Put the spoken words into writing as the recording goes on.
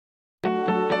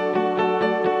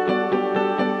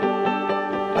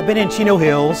I've been in Chino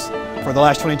Hills for the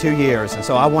last 22 years, and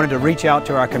so I wanted to reach out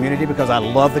to our community because I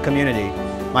love the community.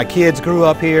 My kids grew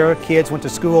up here, kids went to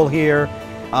school here.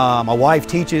 My wife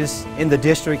teaches in the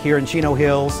district here in Chino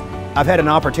Hills. I've had an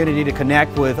opportunity to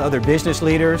connect with other business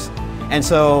leaders, and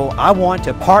so I want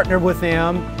to partner with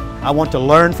them. I want to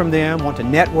learn from them, want to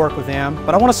network with them,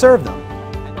 but I want to serve them.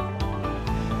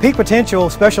 PeakePotential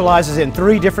specializes in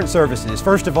 3 different services.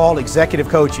 First of all, executive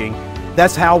coaching.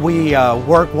 That's how we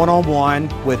work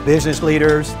one-on-one with business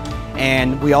leaders,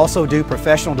 and we also do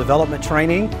professional development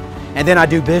training. And then I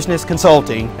do business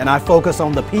consulting, and I focus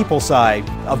on the people side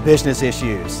of business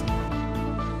issues.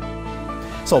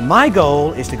 So my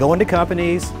goal is to go into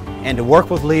companies and to work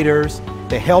with leaders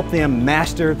to help them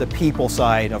master the people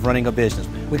side of running a business.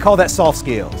 We call that soft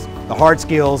skills. The hard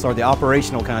skills are the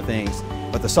operational kind of things,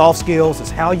 but the soft skills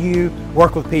is how you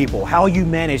work with people, how you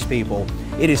manage people.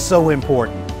 It is so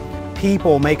important.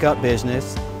 People make up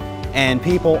business, and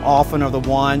people often are the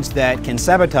ones that can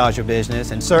sabotage your business,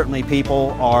 and certainly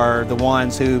people are the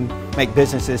ones who make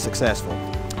businesses successful.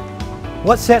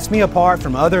 What sets me apart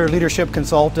from other leadership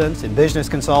consultants and business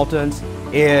consultants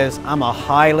is I'm a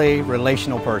highly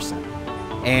relational person,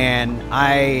 and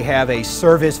I have a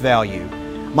service value.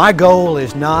 My goal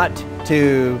is not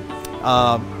to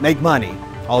make money,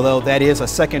 although that is a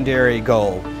secondary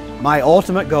goal. My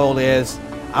ultimate goal is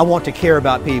I want to care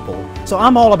about people. So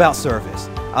I'm all about service.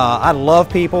 I love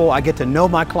people. I get to know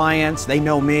my clients, they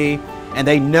know me, and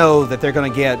they know that they're going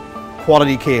to get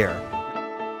quality care.